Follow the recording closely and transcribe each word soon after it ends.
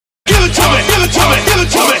to me, give it to me, give it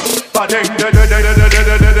to me.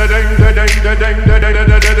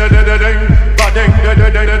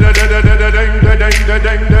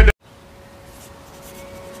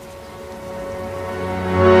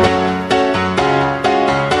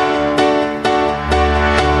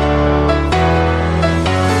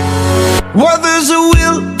 Well, there's a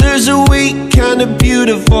will, there's a way, kinda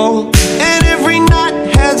beautiful. And every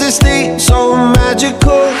night has its day, so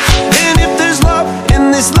magical. And if there's love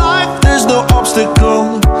in this life, there's no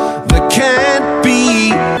obstacle that can't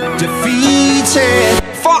be defeated.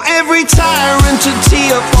 For every tyrant to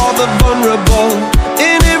tear for the vulnerable,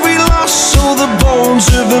 in every loss, so the bones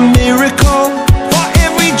of a miracle. For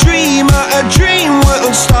every dreamer, a dream we're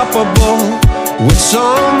unstoppable, with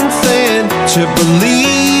something to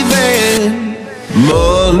believe in.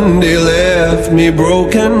 Monday left me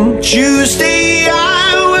broken. Tuesday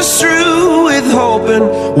I was through with hoping.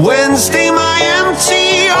 Wednesday my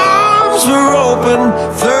empty arms were open.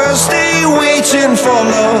 Thursday waiting for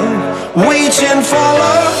love, waiting for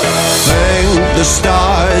love. Thank the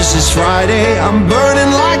stars it's Friday. I'm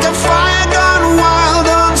burning like a fire gone wild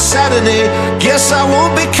on Saturday. Guess I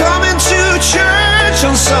won't be coming to church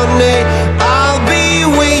on Sunday. I'll be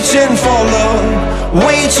waiting for love,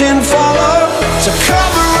 waiting for love to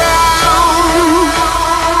come around.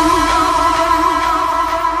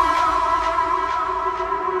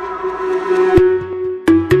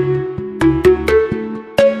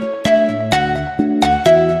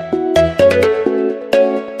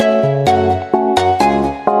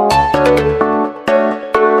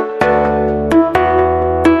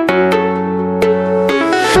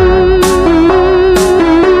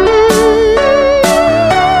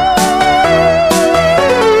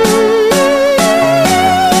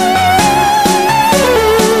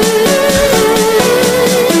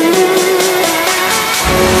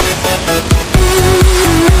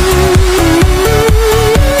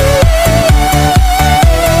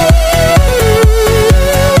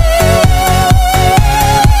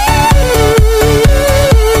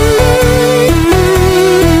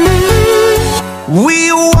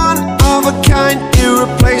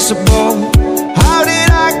 How did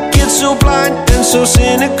I get so blind and so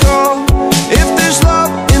cynical? If there's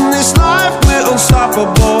love in this life, we're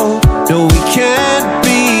unstoppable. No, we can't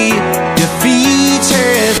be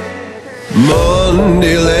defeated.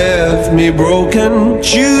 Monday left me broken.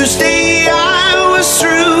 Tuesday I was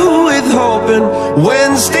through with hoping.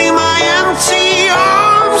 Wednesday my empty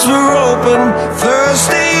arms were open.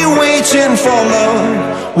 Thursday waiting for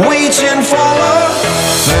love, waiting for love.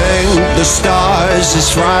 Thank the stars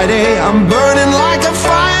it's Friday. I'm burning like a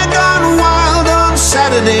fire gone wild on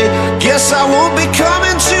Saturday. Guess I won't be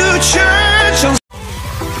coming to church